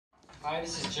Hi,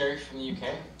 this is Joe from the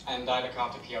UK, and I look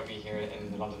after PLB here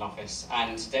in the London office.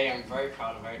 And today I'm very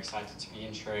proud and very excited to be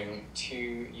introing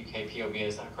two UK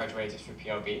PLBers that have graduated through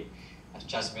PLB. That's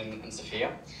Jasmine and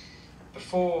Sophia.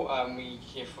 Before we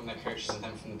hear from their coaches and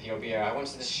then from the PLBer, I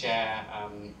wanted to share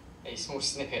a small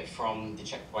snippet from the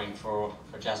checkpoint for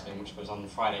Jasmine, which was on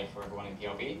Friday for everyone in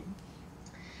PLB.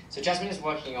 So Jasmine is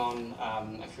working on,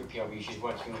 through PLB, she's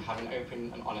working on having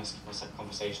open and honest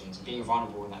conversations, and being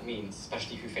vulnerable, and that means,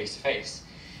 especially through face-to-face.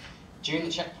 During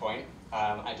the checkpoint,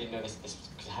 I didn't know this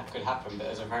could happen, but there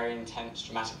was a very intense,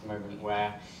 dramatic moment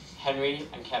where Henry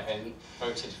and Kevin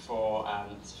voted for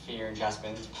Sophia and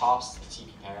Jasmine to pass the TP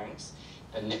pairings,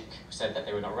 but Nick said that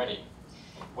they were not ready.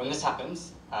 When this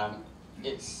happens,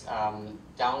 it's down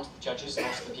to the judges and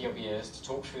also the PLBers to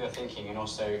talk through their thinking and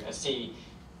also see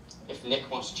if Nick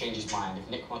wants to change his mind, if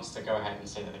Nick wants to go ahead and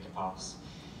say that they can pass.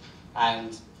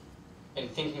 And in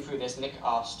thinking through this, Nick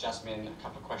asked Jasmine a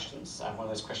couple of questions, one of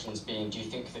those questions being, do you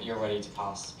think that you're ready to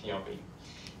pass PLB?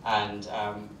 And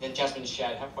then Jasmine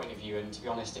shared her point of view, and to be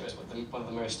honest, it was one of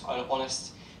the most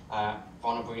honest,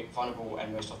 vulnerable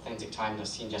and most authentic times I've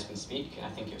seen Jasmine speak, and I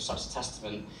think it was such a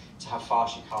testament to how far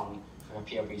she's come through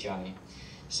her PLB journey.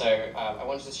 So I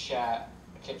wanted to share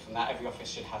a clip from that. Every office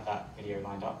should have that video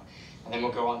lined up. And then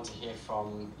we'll go on to hear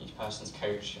from each person's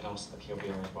coach and also the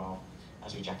PLBer as well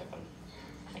as we jacket them.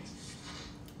 Thanks.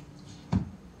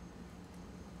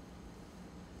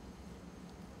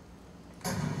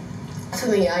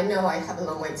 For me, I know I have a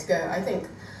long way to go. I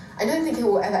don't think it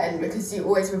will ever end because you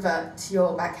always revert to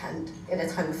your backhand in a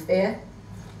time of fear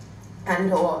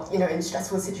and or, in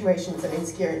stressful situations and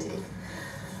insecurity.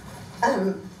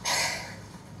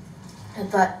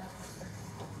 But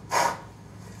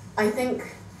I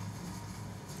think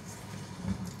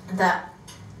that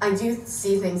I do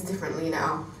see things differently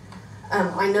now.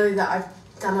 I know that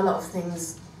I've done a lot of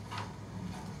things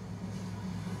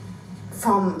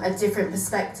from a different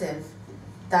perspective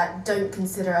that don't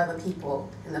consider other people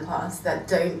in the past, that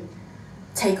don't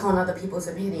take on other people's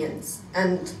opinions.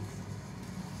 And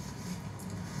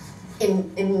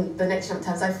in the next jump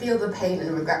times, I feel the pain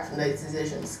and regret from those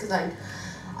decisions because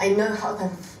I know how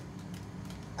they've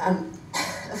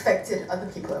affected other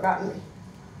people around me.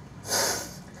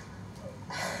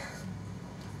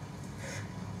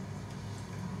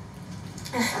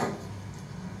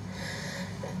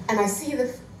 And I see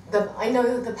I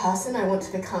know the person I want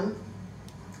to become,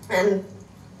 and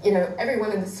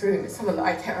everyone in this room is someone that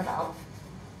I care about.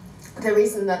 The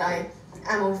reason that I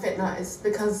am on FitNut is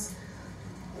because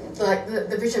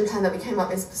the vision plan that we came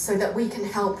up is so that we can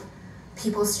help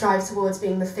people strive towards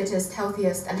being the fittest,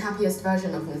 healthiest, and happiest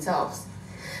version of themselves.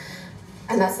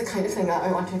 And that's the kind of thing that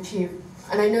I want to achieve.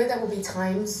 And I know there will be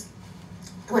times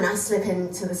when I slip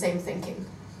into the same thinking.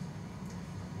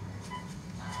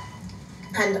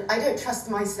 And I don't trust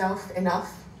myself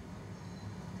enough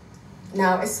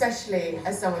now, especially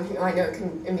as someone who I know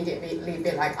can immediately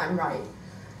be like, I'm right.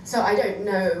 So I don't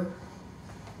know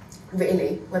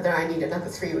really whether I need another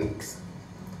 3 weeks.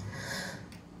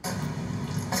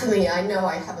 For me, I know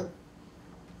I have a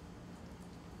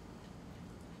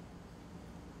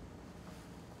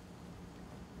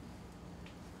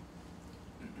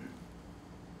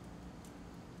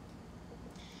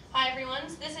Hi everyone,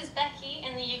 so this is Becky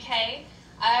in the UK,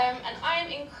 and I'm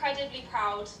incredibly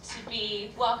proud to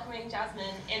be welcoming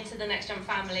Jasmine into the Next Jump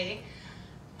family.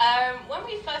 When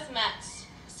we first met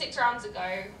 6 rounds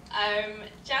ago,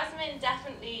 Jasmine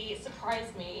definitely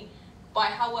surprised me by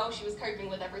how well she was coping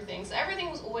with everything. So everything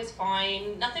was always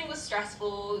fine, nothing was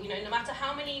stressful, no matter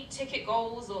how many ticket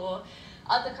goals or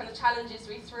other kind of challenges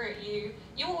we threw at you,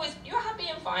 you were happy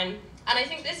and fine. And I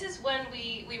think this is when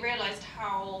we realised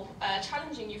how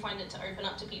challenging you find it to open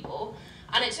up to people.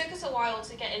 And it took us a while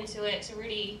to get into it, to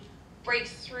really break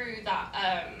through that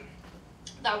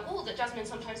wall that Jasmine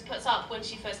sometimes puts up when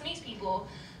she first meets people.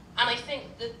 And I think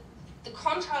the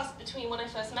contrast between when I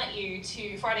first met you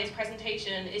to Friday's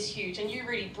presentation is huge, and you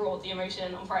really brought the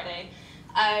emotion on Friday.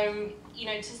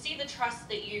 To see the trust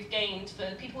that you've gained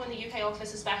for people in the UK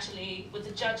office, especially with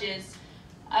the judges,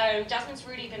 Jasmine's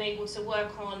really been able to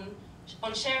work on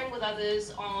sharing with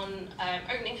others, on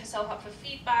opening herself up for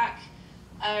feedback,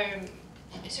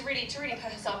 to really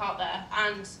put herself out there,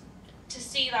 and to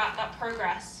see that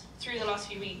progress through the last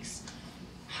few weeks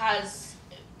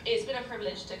it's been a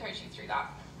privilege to coach you through that.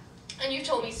 And you've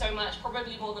taught me so much,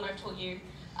 probably more than I've taught you.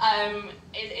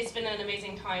 It's been an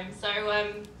amazing time. So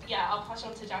yeah, I'll pass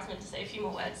on to Jasmine to say a few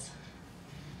more words.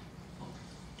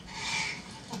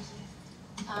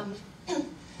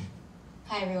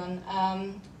 Hi everyone.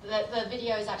 The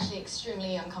video is actually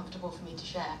extremely uncomfortable for me to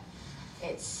share.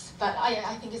 But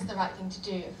I think it's the right thing to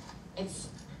do. It's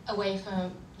a way for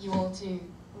you all to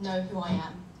know who I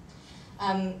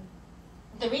am.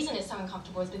 The reason it's so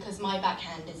uncomfortable is because my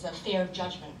backhand is a fear of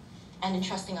judgment and in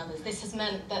trusting others. This has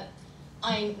meant that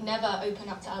I never open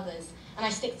up to others, and I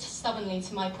stick stubbornly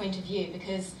to my point of view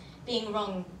because being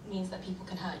wrong means that people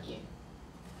can hurt you.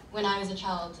 When I was a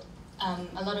child,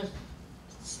 a lot of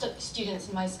students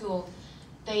in my school,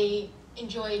 they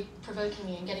enjoyed provoking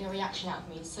me and getting a reaction out of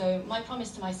me. So my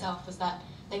promise to myself was that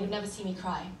they would never see me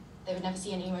cry. They would never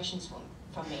see any emotions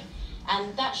from me.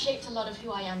 And that shaped a lot of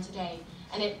who I am today.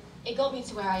 And it got me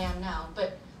to where I am now.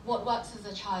 But what works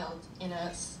as a child in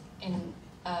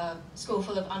a school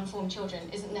full of unformed children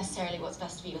isn't necessarily what's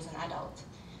best for you as an adult.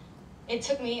 It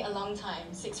took me a long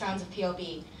time, 6 rounds of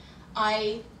PLB.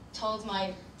 I told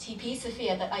my TP,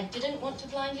 Sophia, that I didn't want to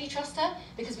blindly trust her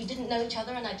because we didn't know each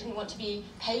other and I didn't want to be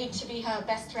paid to be her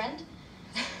best friend.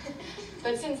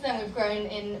 But since then we've grown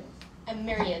in a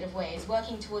myriad of ways,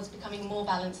 working towards becoming more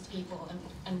balanced people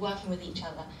and working with each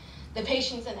other. The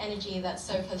patience and energy that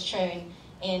Soph has shown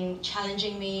in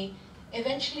challenging me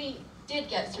eventually did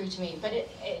get through to me, but it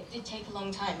did take a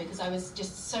long time because I was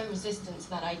just so resistant to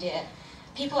that idea.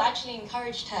 People actually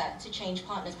encouraged her to change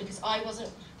partners because I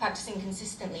wasn't practicing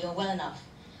consistently or well enough.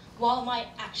 While my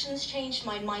actions changed,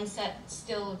 my mindset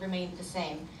still remained the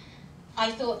same.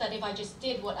 I thought that if I just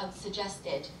did what others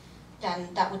suggested,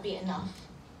 then that would be enough.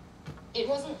 It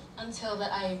wasn't until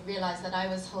that I realized that I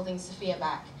was holding Sophia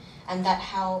back and that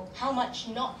how much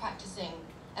not practicing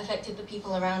affected the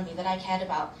people around me that I cared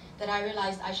about, that I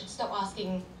realized I should stop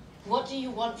asking, what do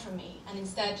you want from me? And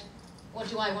instead, what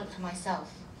do I want for myself?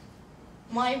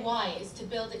 My why is to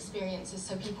build experiences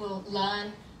so people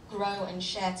learn, grow, and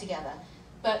share together.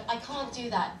 But I can't do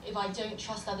that if I don't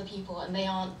trust other people and they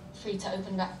aren't free to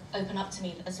open up to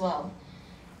me as well.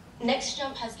 Next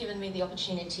Jump has given me the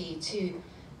opportunity to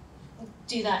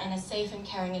do that in a safe and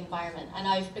caring environment, and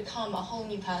I've become a whole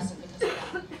new person because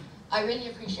of that. I really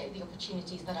appreciate the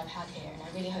opportunities that I've had here, and I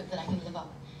really hope that I can live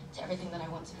up to everything that I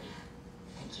want to be.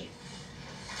 Thank you.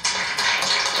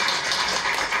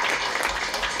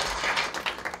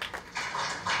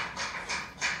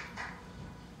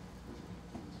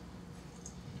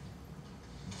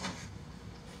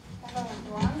 Hello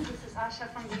everyone, this is Asha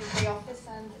from the UK office,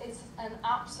 and it's an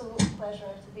absolute pleasure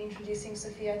to be introducing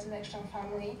Sophia to Next Jump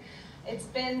family. It's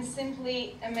been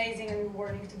simply amazing and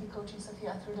rewarding to be coaching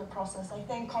Sophia through the process. I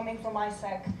think coming from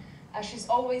ISEC, she's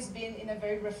always been in a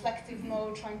very reflective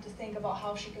mode, trying to think about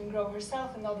how she can grow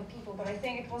herself and other people, but I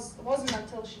think it wasn't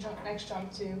until she joined Next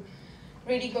Jump to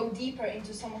really go deeper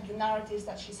into some of the narratives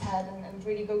that she's had and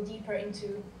really go deeper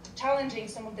into challenging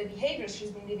some of the behaviors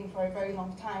she's been living for a very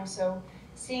long time. So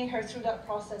seeing her through that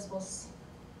process was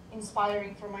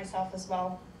inspiring for myself as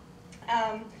well.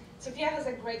 Sophia has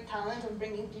a great talent of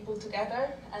bringing people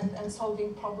together and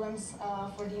solving problems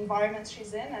for the environment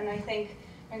she's in, and I think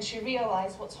when she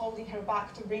realized what's holding her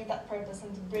back to bring that purpose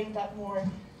and to bring that more,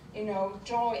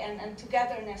 joy and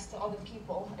togetherness to other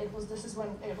people, this is when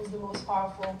it was the most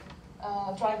powerful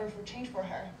driver for change for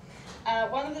her.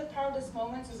 One of the proudest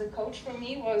moments as a coach for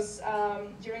me was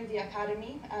during the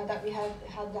academy that we had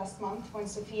last month, when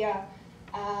Sophia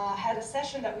had a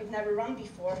session that we've never run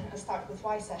before, a Start With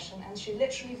Why session, and she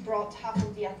literally brought half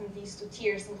of the attendees to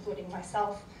tears, including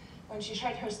myself, when she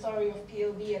shared her story of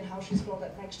PLB and how she's grown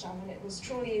at Next Jump, and it was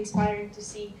truly inspiring to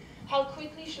see how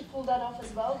quickly she pulled that off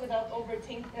as well without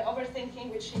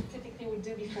overthinking, which she typically would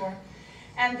do before.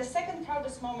 And the second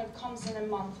proudest moment comes in a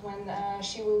month when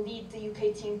she will lead the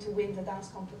UK team to win the dance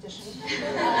competition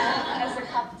as a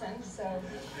captain. So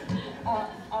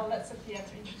I'll let Sophia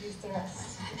to introduce the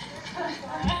rest.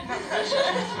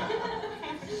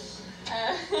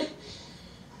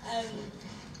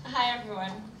 Hi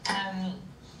everyone.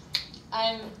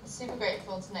 I'm super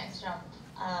grateful to Next Jump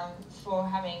for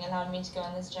having allowed me to go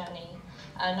on this journey,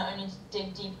 not only to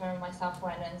dig deeper in my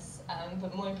self-awareness,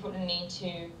 but more importantly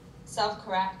to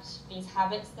self-correct these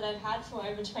habits that I've had for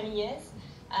over 20 years,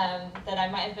 that I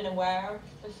might have been aware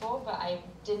of before, but I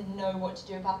didn't know what to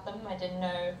do about them. I didn't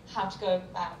know how to go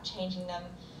about changing them,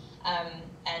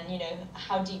 and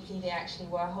how deeply they actually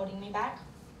were holding me back.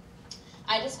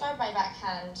 I describe my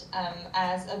backhand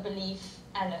as a belief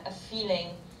and a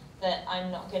feeling that I'm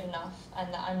not good enough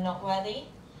and that I'm not worthy.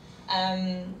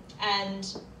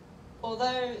 And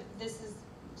although this has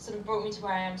sort of brought me to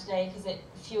where I am today because it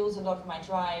fuels a lot of my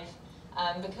drive,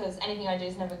 because anything I do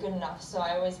is never good enough, so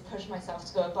I always push myself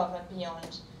to go above and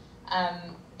beyond.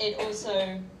 It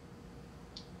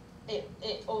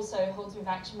also holds me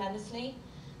back tremendously.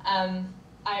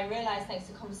 I realized thanks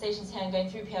to conversations here and going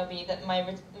through PLB that my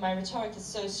rhetoric is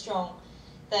so strong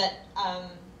that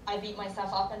I beat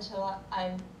myself up until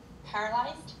I'm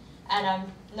paralyzed, and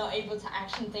I'm not able to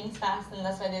action things fast, and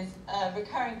that's why there's a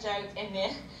recurring joke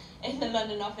in the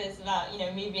London office about, you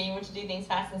know, me being able to do things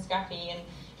fast and scrappy, and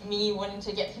me wanting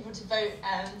to get people to vote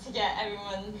to get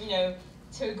everyone, you know,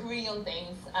 to agree on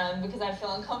things, because I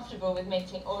feel uncomfortable with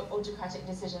making autocratic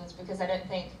decisions, because I don't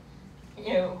think,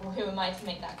 you know, who am I to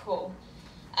make that call?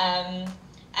 And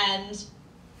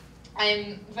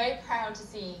I'm very proud to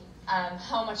see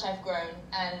how much I've grown,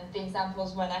 and the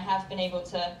examples when I have been able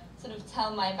to sort of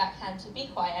tell my backhand to be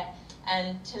quiet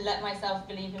and to let myself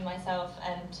believe in myself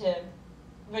and to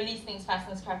release things fast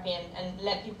and scrappy and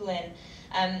let people in.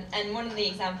 And one of the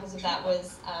examples of that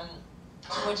was,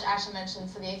 which Asha mentioned,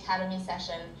 for the academy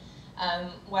session,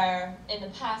 where in the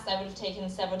past I would have taken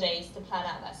several days to plan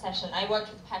out that session. I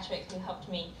worked with Patrick, who helped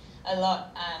me a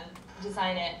lot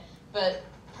design it, but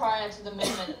prior to the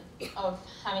moment of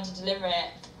having to deliver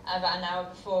it, about an hour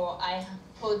before, I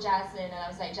pulled Jazz in and I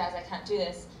was like, Jazz, I can't do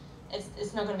this.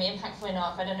 It's not going to be impactful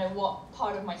enough. I don't know what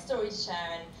part of my story to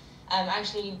share. And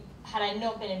actually, had I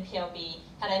not been in PLB,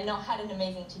 had I not had an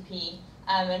amazing TP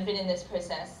and been in this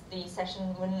process, the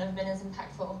session wouldn't have been as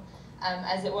impactful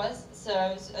as it was. So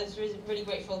I was really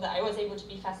grateful that I was able to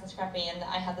be fast and scrappy and that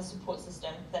I had the support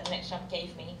system that Next Jump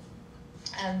gave me.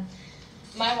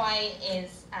 My why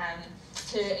is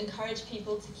to encourage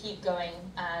people to keep going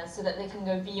so that they can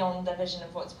go beyond their vision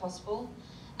of what's possible.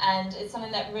 And it's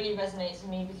something that really resonates with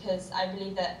me because I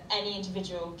believe that any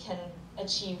individual can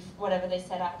achieve whatever they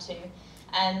set out to.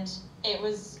 And it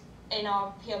was in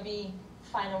our PLB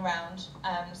final round,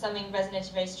 something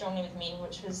resonated very strongly with me,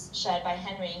 which was shared by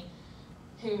Henry,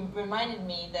 who reminded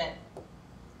me that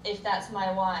if that's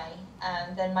my why,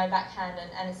 then my backhand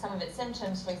and some of its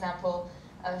symptoms, for example,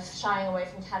 of shying away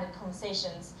from candid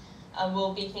conversations,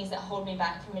 will be things that hold me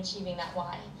back from achieving that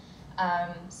why.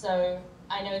 So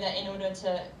I know that in order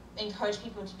to encourage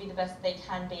people to be the best they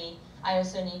can be, I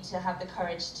also need to have the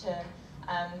courage to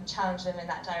challenge them in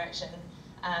that direction.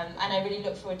 And I really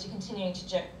look forward to continuing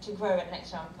to grow at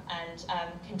Next Jump and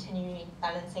continuing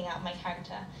balancing out my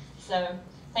character. So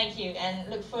thank you, and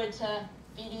look forward to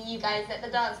beating you guys at the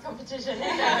dance competition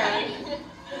in January.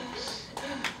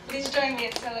 Please join me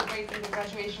in celebrating the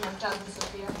graduation of Jazz and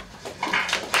Sophia.